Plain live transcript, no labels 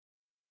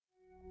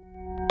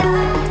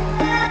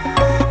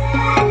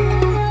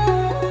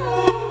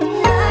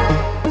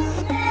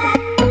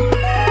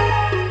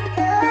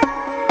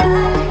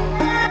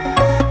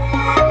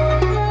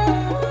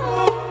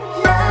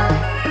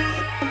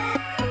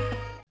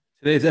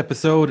Today's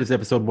episode is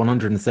episode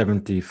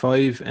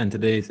 175, and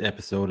today's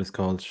episode is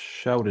called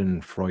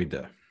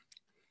Schadenfreude.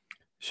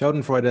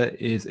 Schadenfreude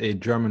is a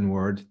German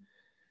word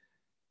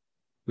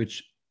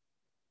which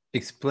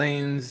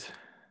explains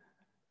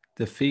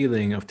the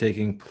feeling of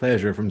taking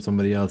pleasure from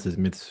somebody else's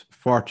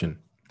misfortune.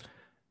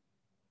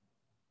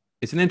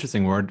 It's an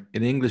interesting word.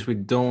 In English, we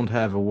don't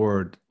have a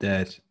word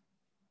that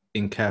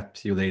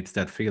encapsulates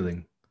that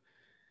feeling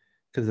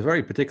because it's a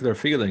very particular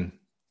feeling.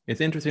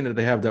 It's interesting that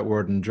they have that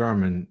word in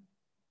German,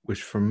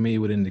 which for me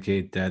would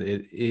indicate that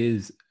it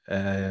is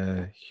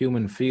a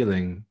human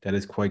feeling that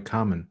is quite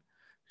common.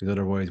 Because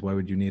otherwise, why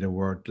would you need a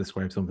word to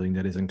describe something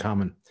that isn't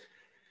common?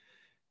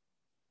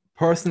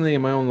 Personally,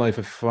 in my own life,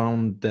 I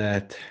found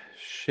that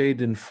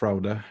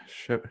Schadenfreude,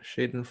 I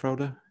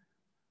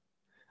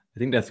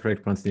think that's the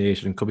correct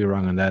pronunciation. Could be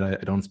wrong on that. I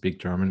don't speak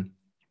German.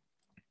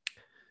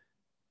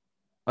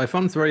 I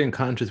found it's a very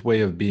unconscious way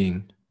of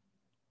being.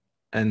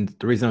 And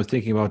the reason I was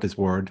thinking about this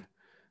word,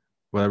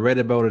 well, I read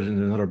about it in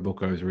another book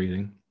I was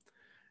reading.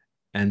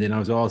 And then I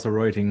was also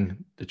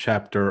writing the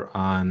chapter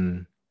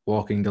on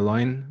Walking the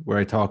Line, where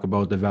I talk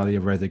about the Valley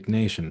of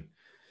Resignation.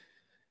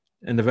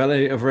 And the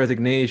Valley of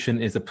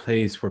Resignation is a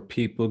place where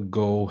people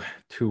go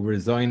to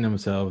resign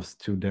themselves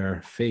to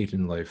their fate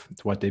in life,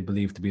 to what they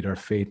believe to be their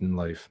fate in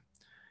life.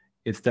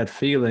 It's that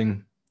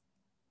feeling,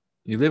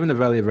 you live in the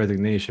Valley of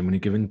Resignation when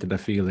you give into the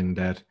feeling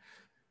that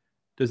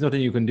there's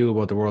nothing you can do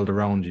about the world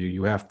around you.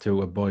 You have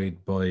to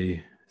abide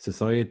by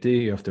society,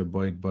 you have to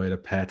abide by the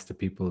paths that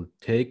people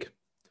take.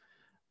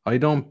 I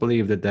don't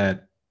believe that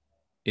that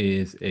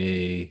is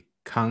a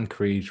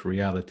concrete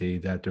reality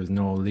that there's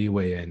no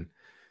leeway in.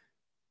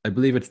 I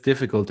believe it's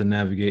difficult to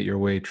navigate your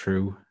way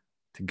through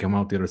to come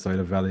out the other side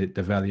of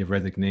the valley of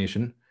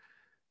resignation.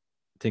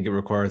 I think it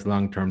requires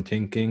long-term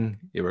thinking.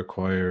 It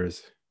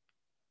requires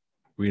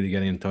really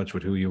getting in touch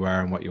with who you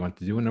are and what you want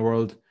to do in the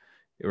world.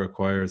 It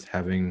requires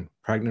having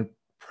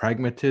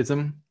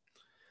pragmatism.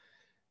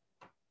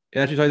 It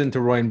actually ties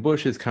into Ryan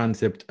Bush's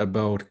concept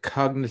about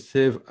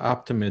cognitive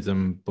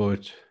optimism,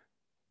 but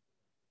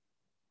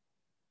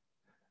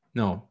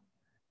no,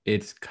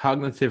 it's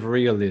cognitive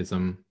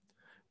realism,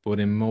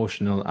 but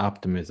emotional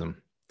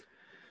optimism.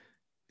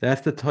 That's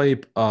the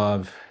type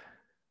of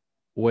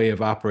way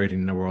of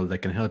operating in the world that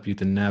can help you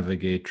to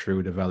navigate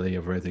through the valley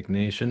of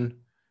resignation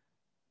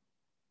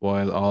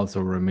while also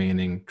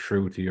remaining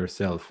true to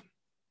yourself.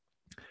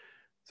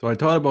 So I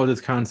thought about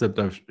this concept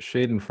of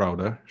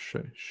Schadenfreude.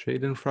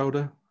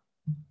 Schadenfreude?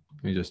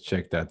 Let me just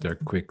check that there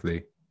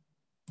quickly.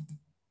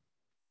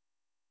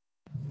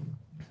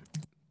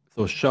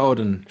 So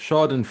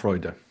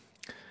Schadenfreude.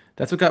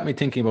 That's what got me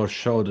thinking about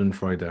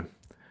Schadenfreude.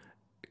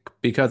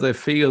 Because I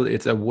feel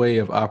it's a way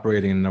of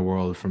operating in the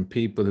world from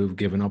people who've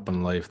given up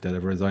on life, that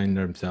have resigned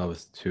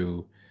themselves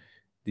to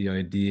the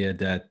idea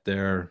that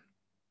they're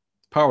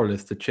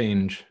powerless to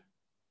change,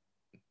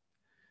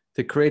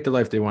 to create the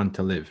life they want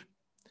to live.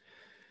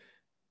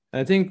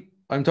 And I think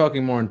I'm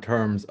talking more in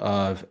terms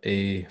of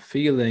a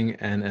feeling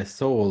and a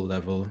soul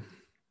level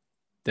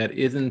that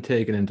isn't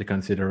taken into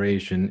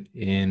consideration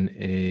in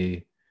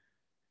a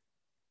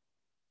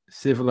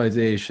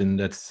civilization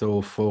that's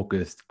so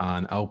focused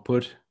on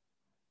output,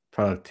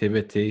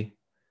 productivity,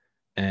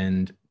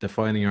 and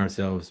defining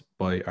ourselves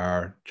by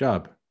our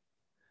job,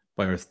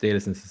 by our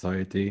status in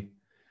society.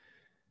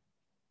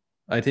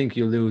 I think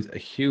you lose a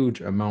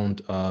huge amount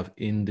of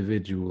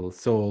individual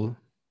soul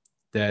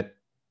that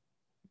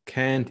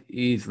can't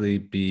easily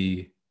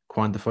be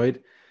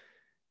quantified.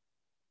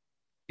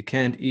 It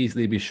can't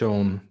easily be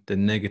shown the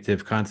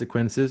negative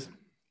consequences.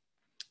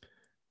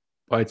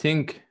 But I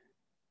think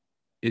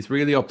it's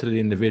really up to the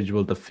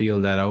individual to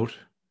feel that out.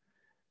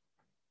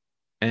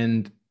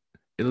 And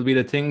it'll be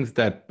the things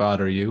that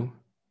bother you.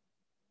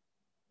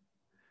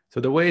 So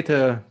the way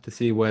to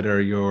see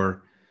whether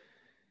you're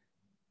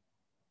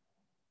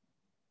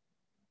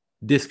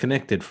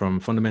disconnected from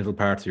fundamental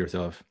parts of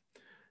yourself,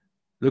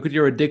 look at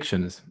your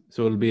addictions.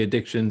 So it'll be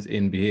addictions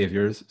in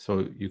behaviors.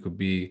 So you could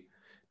be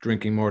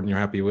drinking more than you're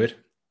happy with.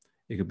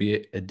 It could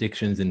be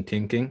addictions in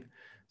thinking.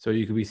 So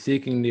you could be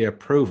seeking the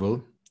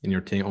approval in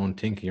your own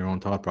thinking, your own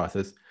thought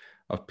process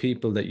of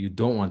people that you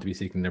don't want to be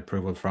seeking the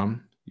approval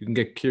from. You can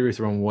get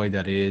curious around why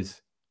that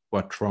is,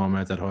 what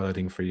trauma is that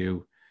highlighting for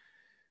you,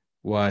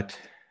 what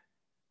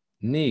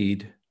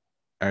need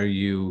are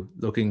you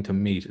looking to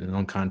meet in an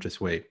unconscious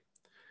way.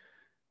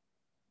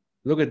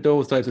 Look at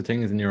those types of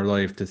things in your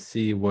life to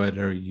see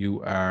whether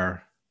you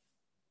are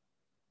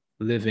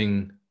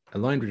living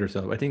aligned with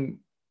yourself. I think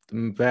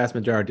the vast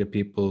majority of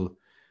people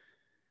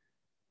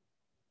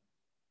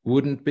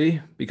wouldn't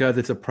be, because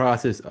it's a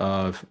process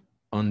of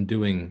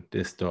undoing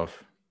this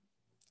stuff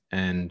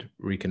and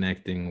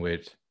reconnecting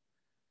with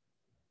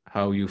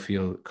how you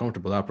feel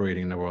comfortable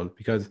operating in the world.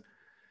 Because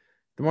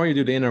the more you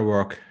do the inner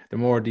work, the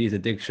more these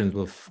addictions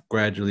will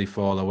gradually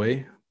fall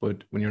away.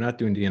 But when you're not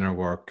doing the inner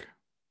work,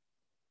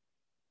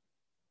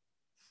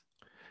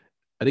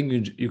 I think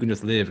you can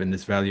just live in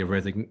this valley of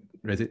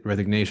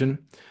resignation.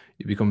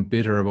 You become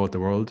bitter about the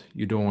world.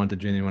 You don't want to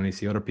genuinely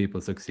see other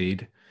people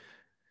succeed.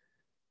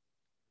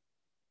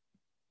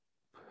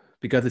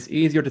 because it's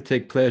easier to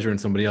take pleasure in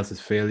somebody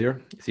else's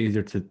failure. It's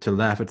easier to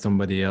laugh at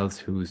somebody else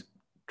who's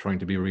trying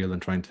to be real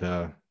and trying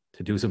to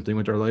do something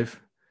with their life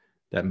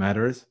that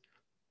matters.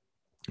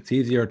 It's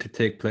easier to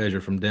take pleasure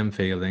from them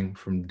failing,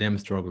 from them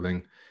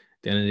struggling,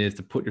 than it is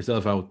to put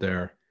yourself out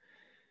there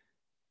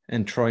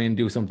and try and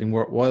do something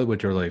worthwhile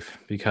with your life,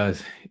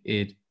 because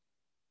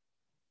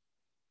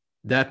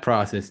that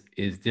process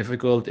is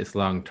difficult, it's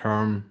long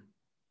term,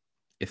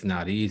 it's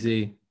not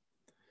easy.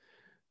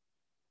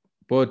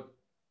 But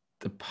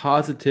the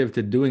positive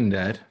to doing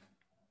that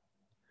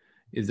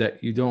is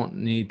that you don't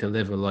need to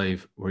live a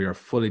life where you're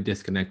fully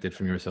disconnected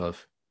from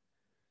yourself.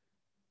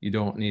 You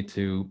don't need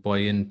to buy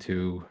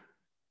into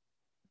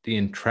the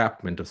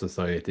entrapment of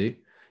society.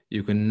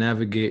 You can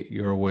navigate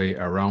your way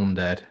around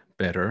that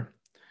better.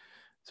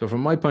 So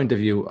from my point of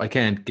view, I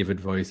can't give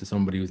advice to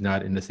somebody who's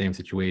not in the same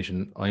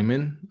situation I'm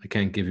in. I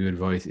can't give you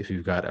advice if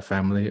you've got a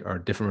family or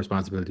different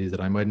responsibilities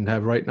that I mightn't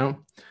have right now.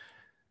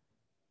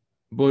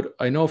 But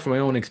I know from my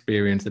own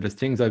experience that there's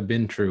things I've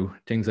been through,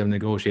 things I've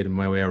negotiated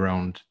my way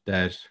around,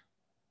 that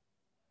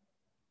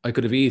I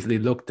could have easily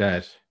looked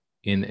at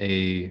in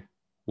a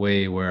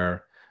way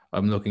where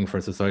I'm looking for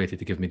society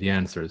to give me the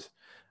answers.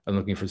 I'm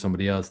looking for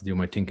somebody else to do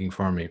my thinking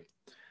for me.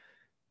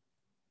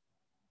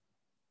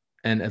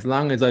 And as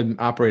long as I'm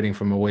operating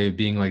from a way of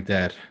being like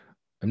that,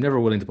 I'm never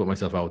willing to put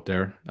myself out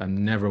there.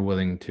 I'm never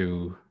willing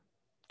to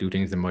do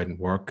things that mightn't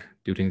work,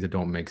 do things that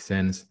don't make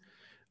sense.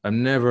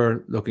 I'm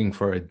never looking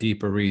for a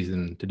deeper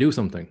reason to do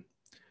something.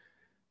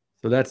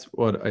 So that's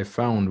what I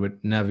found with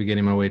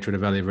navigating my way through the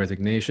Valley of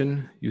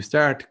Resignation. You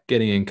start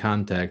getting in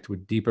contact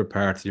with deeper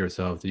parts of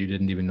yourself that you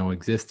didn't even know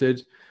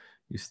existed.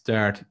 You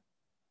start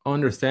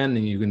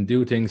understanding you can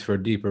do things for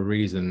a deeper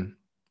reason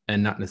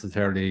and not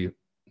necessarily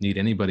need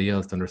anybody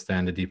else to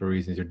understand the deeper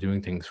reasons you're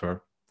doing things for.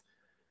 It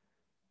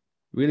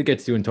really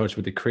gets you in touch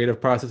with the creative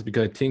process,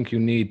 because I think you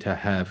need to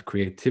have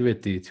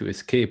creativity to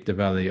escape the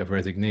Valley of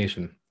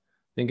Resignation.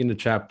 I think in the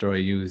chapter I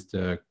used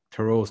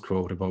Thoreau's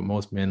quote about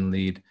most men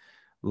lead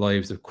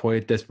lives of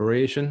quiet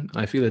desperation.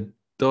 I feel it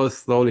does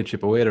slowly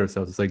chip away at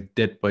ourselves. It's like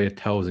death by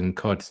 1,000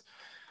 cuts.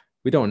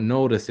 We don't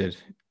notice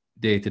it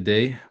day to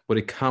day, but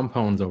it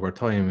compounds over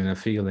time in a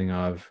feeling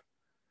of,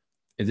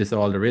 is this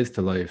all there is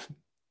to life?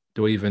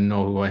 Do I even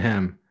know who I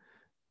am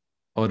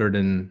other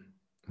than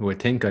who I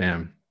think I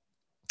am?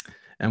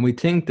 And we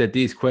think that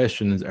these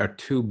questions are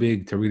too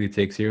big to really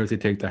take seriously,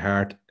 take to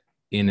heart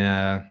in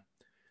a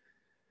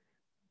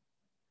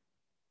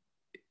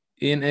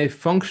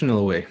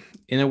functional way,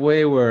 in a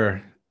way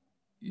where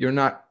you're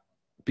not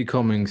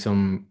becoming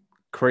some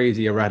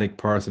crazy erratic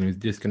person who's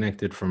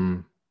disconnected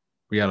from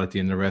reality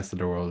and the rest of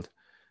the world.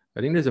 I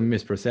think there's a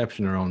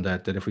misperception around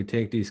that if we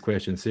take these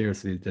questions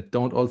seriously, that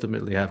don't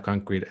ultimately have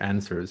concrete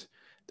answers,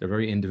 they're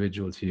very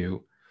individual to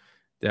you,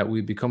 that we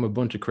become a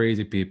bunch of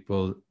crazy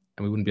people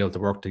and we wouldn't be able to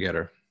work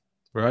together.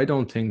 Where I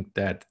don't think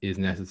that is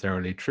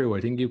necessarily true. I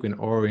think you can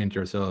orient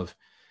yourself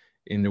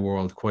in the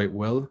world quite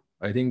well.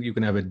 I think you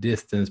can have a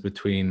distance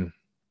between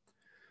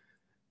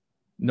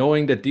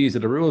knowing that these are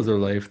the rules of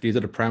life, these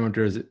are the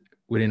parameters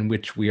within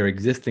which we are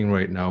existing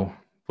right now,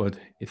 but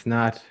it's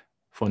not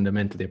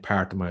fundamentally a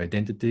part of my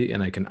identity,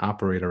 and I can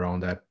operate around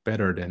that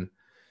better than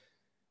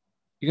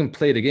you can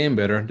play the game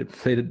better,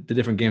 play the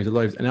different games of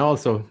life. And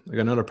also, I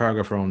got another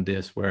paragraph around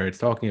this where it's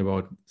talking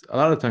about a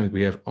lot of times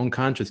we have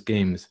unconscious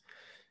games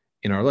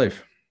in our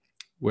life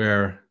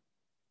where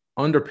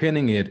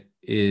underpinning it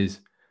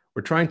is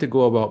we're trying to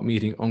go about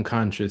meeting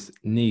unconscious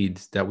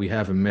needs that we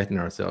haven't met in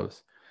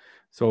ourselves.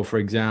 So, for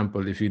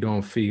example, if you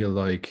don't feel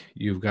like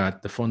you've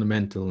got the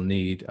fundamental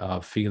need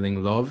of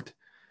feeling loved,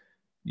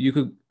 you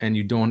could, and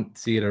you don't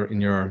see it in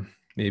your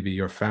maybe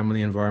your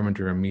family environment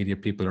or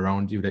immediate people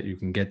around you, that you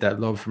can get that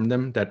love from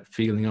them, that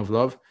feeling of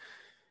love.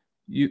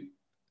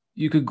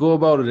 You could go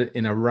about it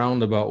in a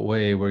roundabout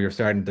way where you're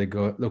starting to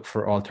go look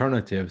for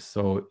alternatives.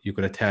 So you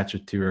could attach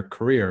it to your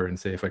career and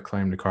say, if I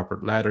climb the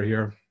corporate ladder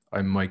here,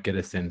 I might get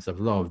a sense of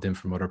love then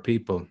from other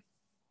people.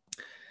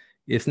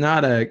 It's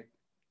not a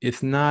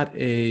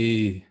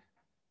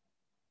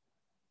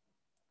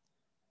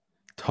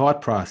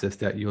thought process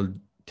that you'll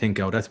think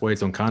out. That's why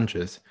it's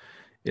unconscious.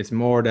 It's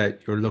more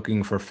that you're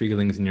looking for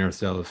feelings in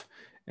yourself,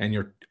 and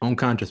your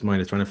unconscious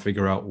mind is trying to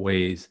figure out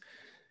ways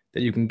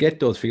that you can get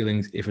those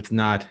feelings if it's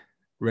not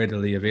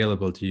readily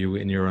available to you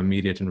in your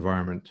immediate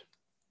environment.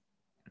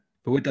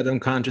 But with that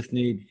unconscious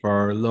need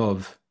for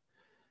love,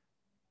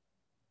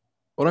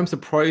 what I'm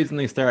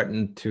surprisingly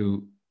starting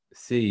to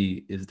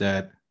see is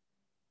that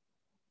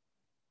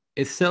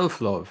it's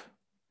self-love.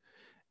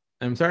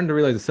 I'm starting to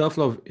realize that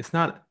self-love, it's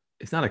not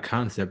a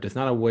concept. It's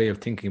not a way of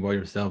thinking about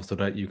yourself so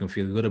that you can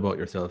feel good about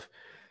yourself.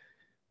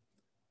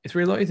 It's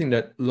realizing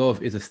that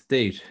love is a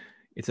state.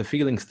 It's a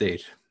feeling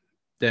state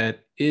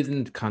that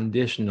isn't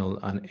conditional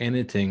on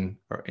anything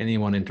or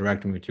anyone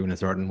interacting with you in a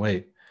certain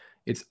way.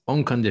 It's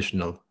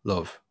unconditional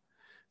love.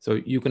 So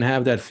you can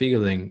have that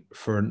feeling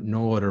for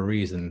no other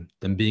reason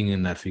than being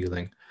in that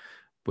feeling.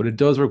 But it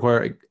does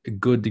require a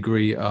good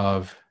degree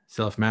of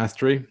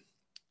self-mastery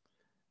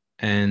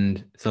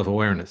and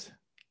self-awareness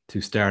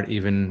to start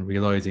even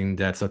realizing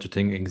that such a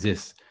thing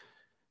exists.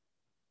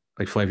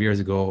 like 5 years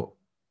ago,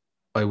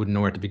 I wouldn't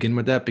know where to begin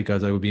with that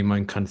because I would be in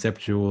my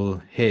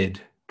conceptual head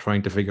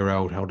trying to figure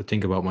out how to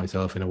think about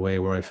myself in a way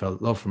where I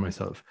felt love for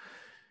myself.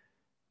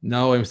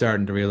 Now I'm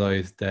starting to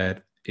realize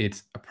that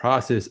it's a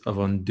process of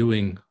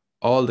undoing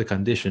all the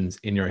conditions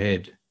in your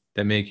head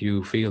that make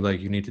you feel like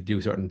you need to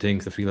do certain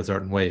things to feel a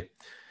certain way.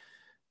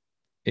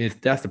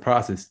 That's the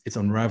process. It's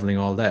unraveling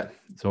all that.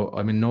 So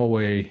I'm in no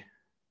way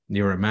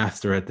near a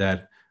master at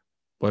that,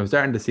 but I'm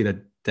starting to see that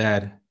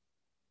that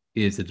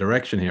is the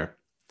direction here.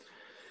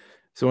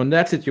 So in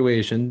that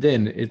situation,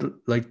 then it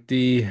like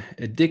the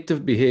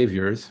addictive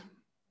behaviors,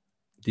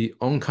 the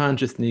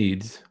unconscious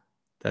needs,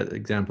 that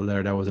example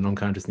there, that was an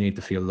unconscious need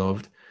to feel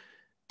loved,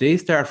 they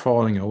start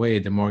falling away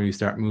the more you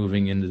start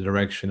moving in the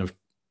direction of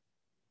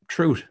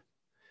truth,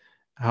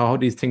 how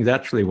these things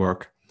actually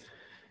work.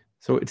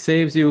 So it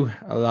saves you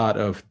a lot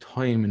of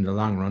time in the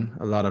long run,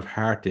 a lot of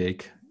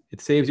heartache. It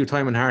saves you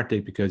time and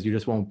heartache because you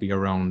just won't be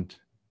around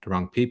the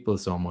wrong people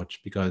so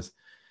much. Because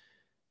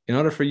in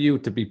order for you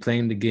to be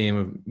playing the game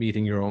of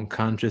meeting your own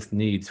conscious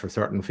needs for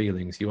certain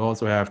feelings, you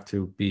also have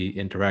to be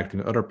interacting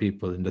with other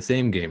people in the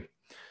same game.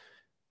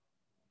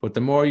 But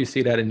the more you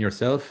see that in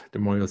yourself, the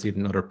more you'll see it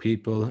in other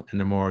people, and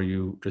the more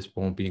you just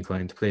won't be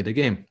inclined to play the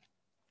game.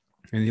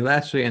 And you'll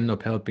actually end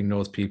up helping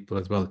those people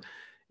as well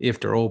if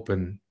they're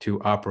open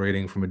to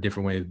operating from a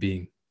different way of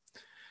being.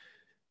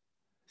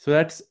 So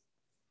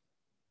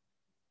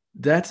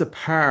that's a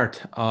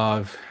part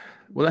of,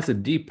 well, that's a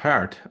deep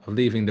part of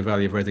leaving the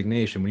valley of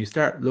resignation. When you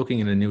start looking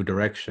in a new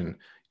direction,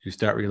 you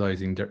start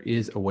realizing there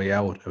is a way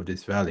out of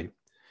this valley.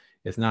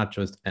 It's not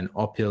just an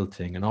uphill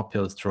thing, an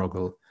uphill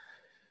struggle.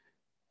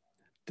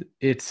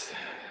 It's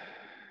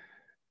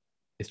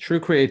true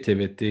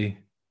creativity,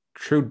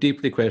 true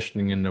deeply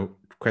questioning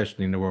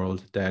the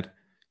world, that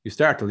you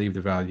start to leave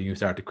the valley, you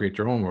start to create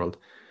your own world.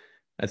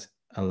 That's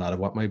a lot of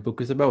what my book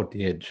is about,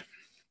 The Edge.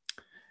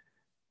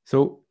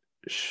 So,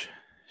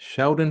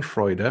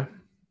 Schadenfreude,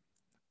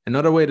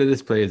 another way that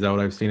this plays out,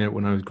 I've seen it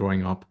when I was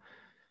growing up.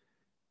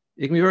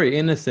 It can be very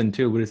innocent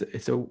too, but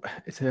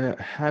it's a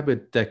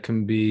habit that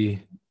can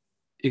be,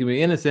 it can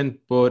be innocent,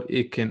 but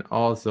it can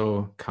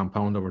also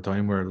compound over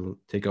time where it'll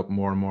take up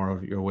more and more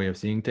of your way of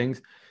seeing things.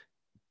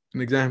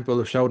 An example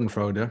of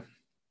Schadenfreude,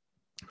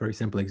 very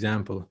simple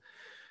example,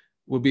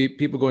 would be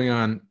people going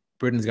on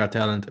Britain's Got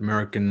Talent,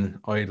 American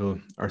Idol,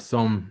 or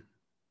some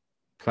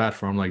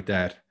platform like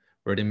that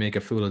where they make a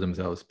fool of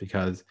themselves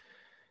because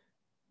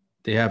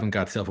they haven't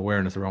got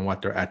self-awareness around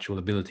what their actual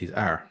abilities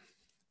are,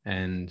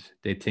 and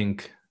they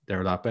think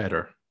they're a lot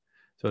better.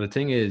 So the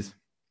thing is,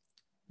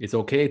 it's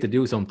okay to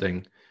do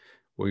something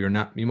where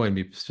you might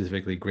be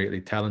specifically greatly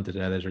talented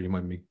at it, or you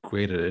might be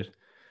great at it,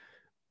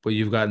 but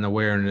you've got an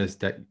awareness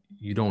that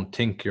you don't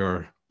think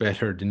you're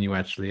better than you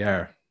actually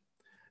are.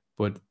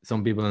 But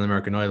some people in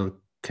American Idol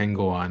can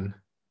go on.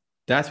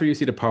 That's where you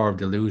see the power of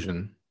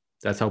delusion.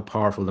 That's how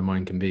powerful the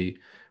mind can be,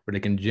 where they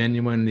can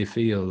genuinely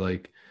feel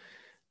like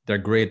they're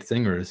great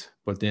singers,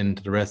 but then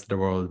to the rest of the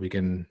world, we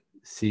can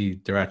see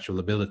their actual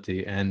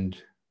ability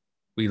and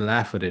we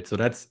laugh at it. So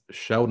that's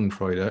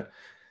Schadenfreude,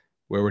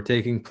 where we're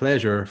taking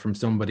pleasure from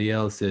somebody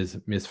else's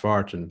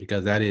misfortune,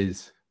 because that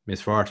is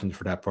misfortune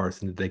for that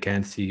person, that they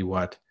can't see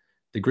what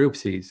the group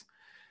sees.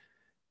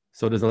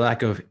 So there's a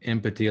lack of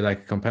empathy, a lack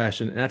of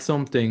compassion, and that's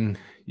something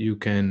you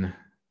can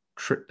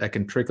that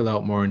can trickle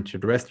out more into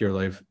the rest of your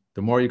life.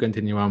 The more you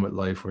continue on with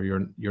life, where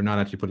you're not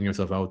actually putting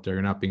yourself out there,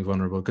 you're not being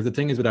vulnerable. Because the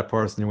thing is, with that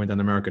person who went on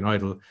American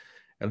Idol,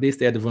 at least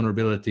they had the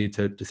vulnerability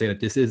to say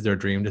that this is their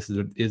dream, this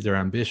is their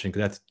ambition.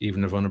 Because that's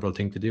even a vulnerable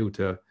thing to do,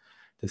 to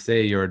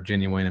say your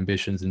genuine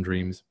ambitions and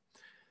dreams.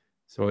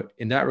 So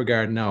in that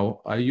regard,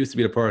 now I used to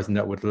be the person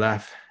that would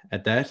laugh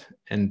at that,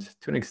 and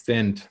to an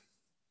extent,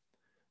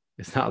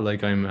 it's not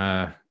like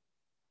I'm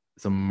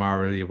some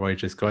morally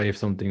righteous guy. If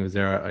something was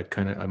there,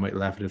 I might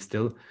laugh at it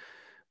still,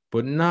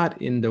 but not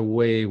in the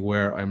way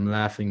where I'm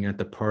laughing at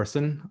the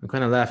person. I'm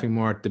kind of laughing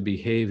more at the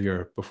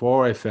behavior.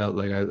 Before, I felt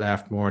like I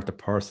laughed more at the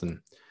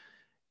person.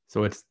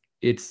 So it's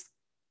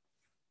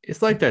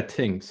it's like that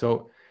thing.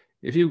 So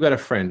if you've got a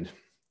friend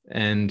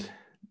and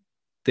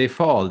they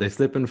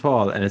slip and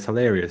fall, and it's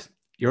hilarious,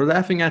 you're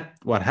laughing at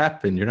what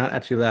happened. You're not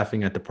actually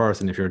laughing at the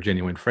person if you're a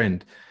genuine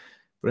friend.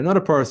 But another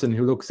person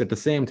who looks at the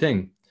same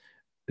thing,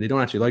 they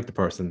don't actually like the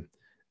person,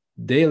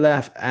 they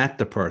laugh at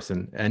the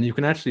person, and you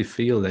can actually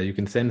feel that, you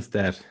can sense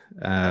that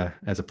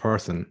as a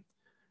person,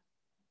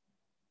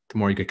 the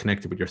more you get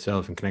connected with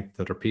yourself and connected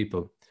with other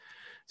people.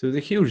 So there's a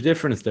huge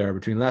difference there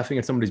between laughing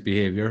at somebody's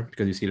behavior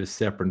because you see it as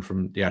separate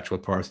from the actual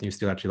person, you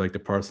still actually like the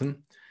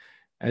person.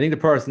 I think the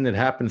person it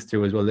happens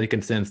to as well, they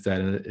can sense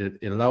that, and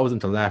it allows them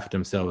to laugh at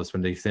themselves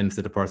when they sense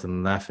that the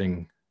person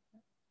laughing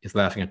is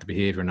laughing at the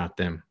behavior, not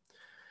them.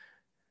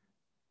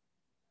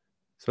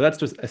 So that's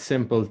just a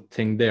simple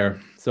thing there.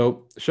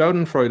 So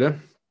Schadenfreude,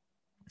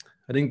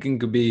 I think it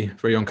could be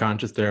very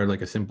unconscious there,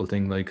 like a simple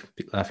thing like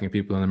laughing at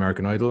people on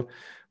American Idol.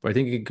 But I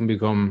think it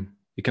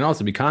can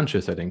also be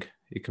conscious, I think.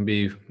 It can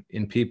be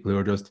in people who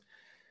are just,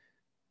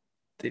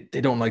 they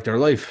don't like their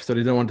life, so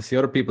they don't want to see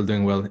other people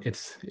doing well.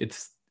 It's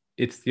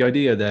the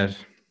idea that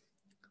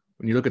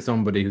When you look at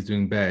somebody who's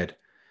doing bad,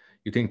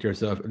 you think to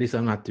yourself, at least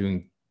I'm not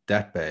doing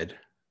that bad.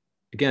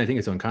 Again, I think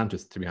it's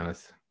unconscious, to be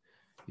honest.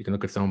 You can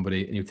look at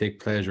somebody and you take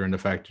pleasure in the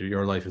fact that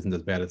your life isn't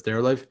as bad as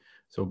their life.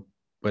 So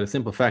by the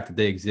simple fact that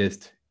they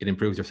exist, it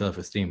improves your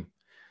self-esteem.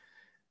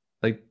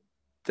 Like,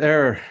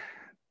 they're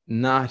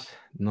not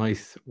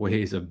nice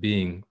ways of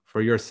being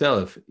for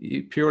yourself,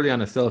 purely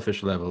on a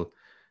selfish level.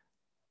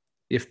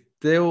 If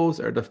those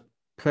are the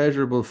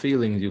pleasurable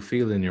feelings you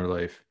feel in your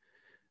life,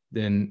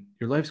 then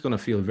your life's going to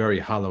feel very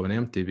hollow and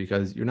empty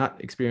because you're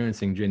not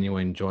experiencing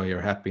genuine joy or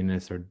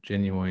happiness or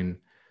genuine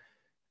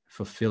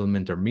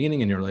fulfillment or meaning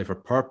in your life or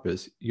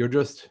purpose. You're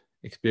just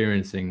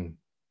experiencing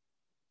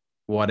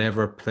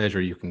whatever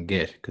pleasure you can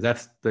get,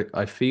 because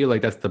I feel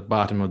like that's the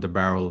bottom of the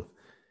barrel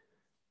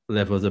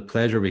levels of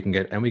pleasure we can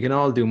get, and we can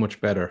all do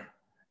much better,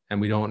 and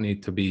we don't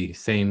need to be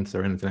saints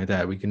or anything like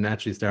that. We can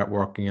actually start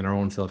working in our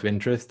own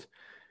self-interest,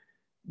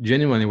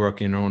 genuinely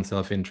working in our own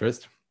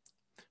self-interest,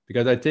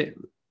 because I think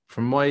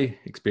from my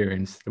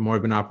experience, the more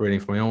I've been operating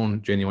for my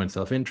own genuine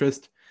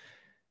self-interest,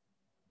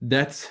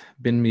 that's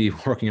been me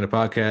working on a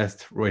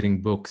podcast,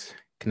 writing books,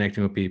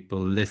 connecting with people,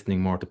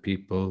 listening more to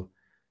people,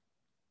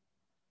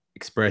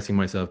 expressing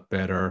myself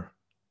better,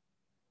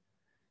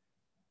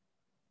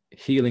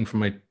 healing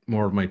from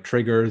more of my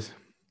triggers.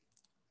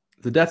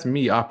 So that's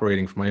me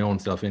operating for my own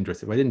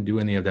self-interest. If I didn't do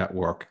any of that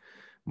work,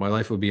 my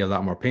life would be a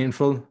lot more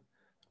painful.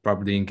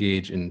 Probably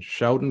engage in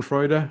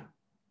Schadenfreude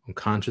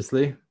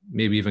unconsciously,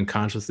 maybe even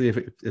consciously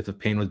if the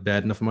pain was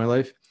bad enough in my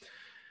life.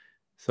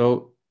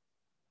 So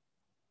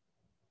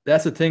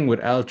that's the thing with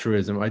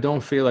altruism. I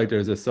don't feel like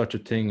there's such a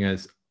thing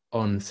as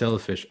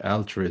unselfish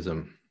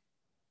altruism.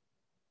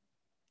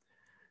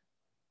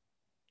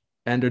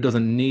 And there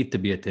doesn't need to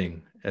be a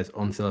thing as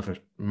unselfish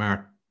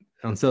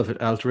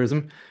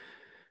altruism,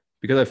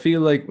 because I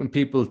feel like when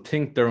people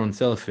think they're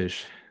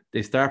unselfish,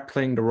 they start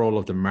playing the role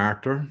of the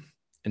martyr,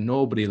 and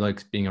nobody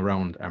likes being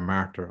around a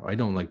martyr. I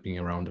don't like being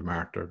around a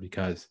martyr,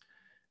 because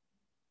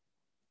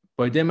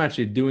by them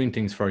actually doing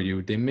things for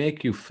you, they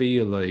make you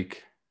feel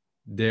like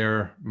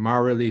they're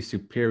morally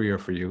superior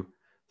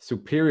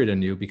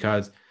than you,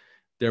 because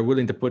they're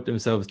willing to put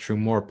themselves through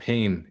more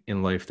pain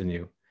in life than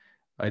you.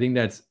 I think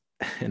that's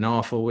an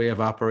awful way of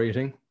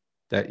operating,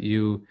 that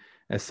you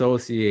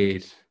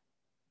associate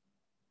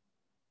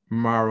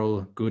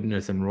moral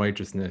goodness and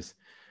righteousness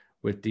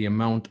with the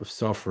amount of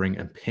suffering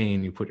and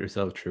pain you put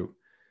yourself through.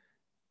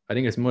 I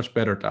think it's much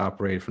better to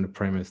operate from the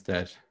premise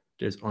that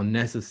there's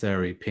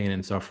unnecessary pain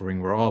and suffering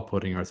we're all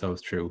putting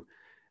ourselves through,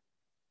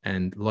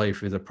 and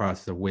life is a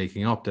process of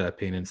waking up to that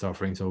pain and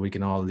suffering so we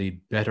can all lead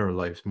better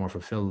lives, more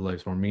fulfilled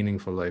lives, more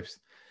meaningful lives,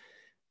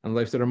 and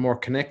lives that are more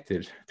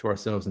connected to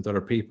ourselves and to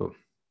other people.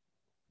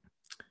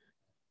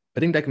 I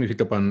think that can be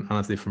picked up on,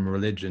 honestly, from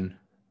religion,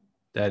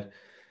 that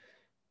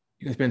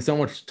you can spend so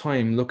much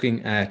time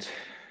looking at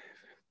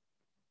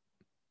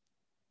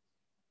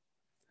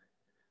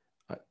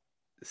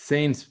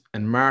saints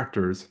and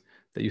martyrs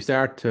that you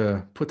start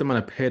to put them on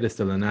a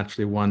pedestal and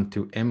actually want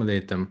to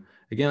emulate them.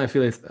 Again, I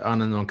feel it's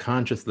on an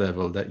unconscious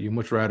level that you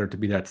much rather to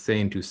be that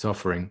saint who's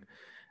suffering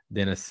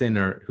than a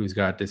sinner who's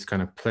got this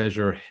kind of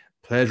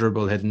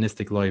pleasurable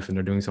hedonistic life and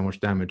they're doing so much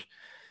damage.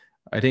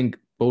 I think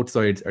both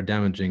sides are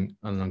damaging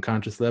on an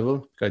unconscious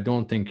level. I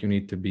don't think you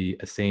need to be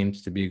a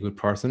saint to be a good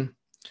person.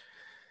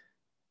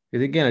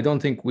 Because again, I don't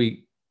think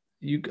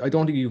you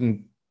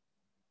can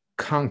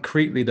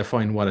concretely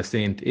define what a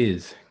saint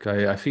is.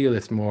 I feel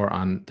it's more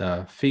on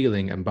the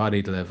feeling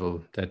embodied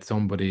level that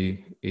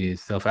somebody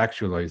is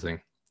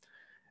self-actualizing.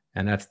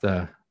 And that's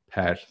the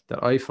part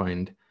that I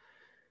find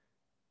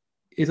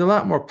is a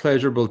lot more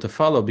pleasurable to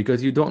follow,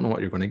 because you don't know what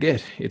you're going to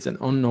get. It's an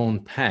unknown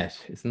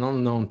path. It's an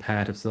unknown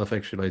path of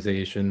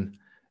self-actualization.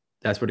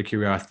 That's where the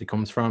curiosity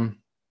comes from.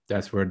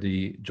 That's where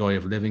the joy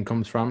of living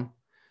comes from.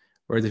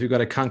 Whereas if you've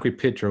got a concrete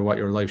picture of what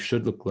your life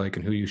should look like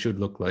and who you should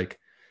look like,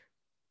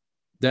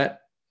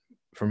 that,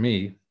 for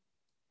me,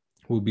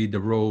 will be the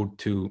road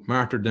to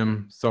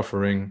martyrdom,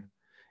 suffering.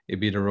 It'd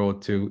be the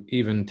road to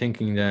even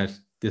thinking that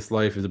this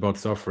life is about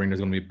suffering.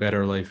 There's going to be a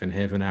better life in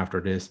heaven after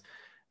this.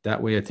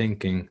 That way of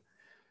thinking,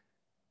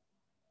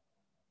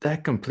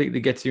 that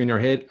completely gets you in your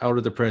head out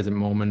of the present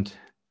moment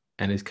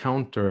and is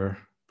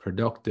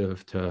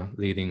counterproductive to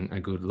leading a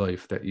good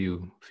life that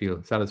you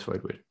feel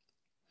satisfied with.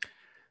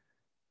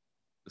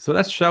 So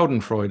that's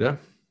Schadenfreude.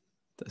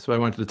 That's what I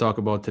wanted to talk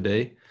about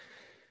today.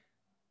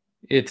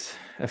 It's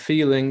a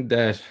feeling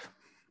that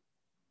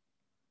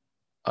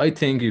I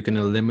think you can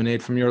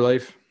eliminate from your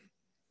life,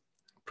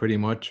 pretty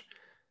much.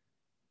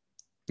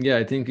 Yeah,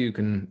 I think you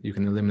can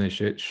eliminate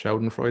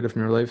Schadenfreude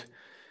from your life.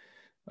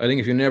 I think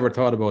if you never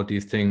thought about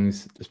these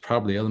things, there's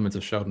probably elements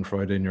of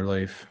Schadenfreude in your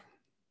life.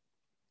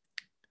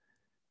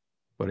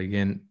 But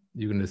again,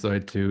 you can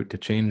decide to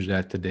change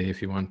that today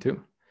if you want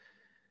to.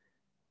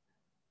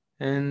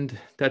 And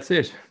that's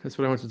it. That's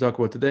what I want to talk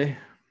about today.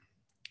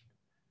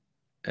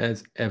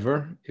 As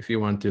ever, if you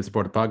want to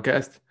support the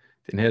podcast,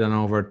 then head on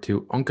over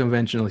to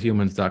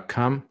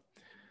unconventionalhumans.com.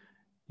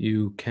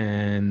 You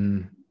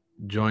can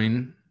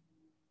join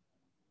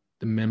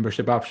the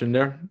membership option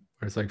there,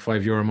 where it's like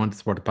 €5 a month to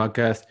support the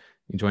podcast.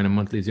 You join a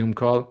monthly Zoom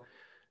call.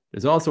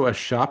 There's also a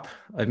shop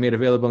I've made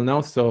available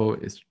now, so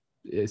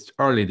it's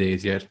early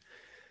days yet.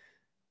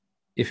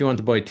 If you want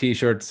to buy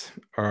t-shirts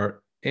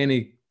or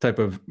any type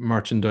of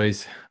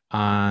merchandise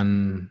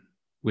on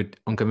with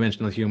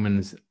Unconventional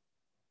Humans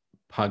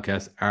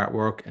podcast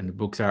artwork and the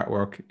book's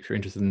artwork, if you're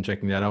interested in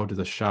checking that out, there's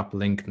a shop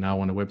link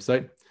now on the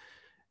website.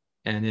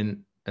 And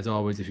then, as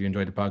always, if you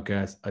enjoyed the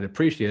podcast, I'd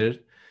appreciate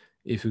it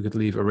if you could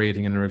leave a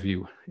rating and a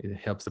review. It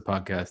helps the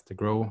podcast to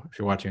grow. If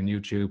you're watching on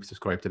YouTube,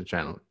 subscribe to the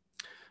channel.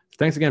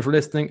 Thanks again for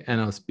listening,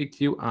 and I'll speak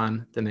to you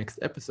on the next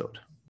episode.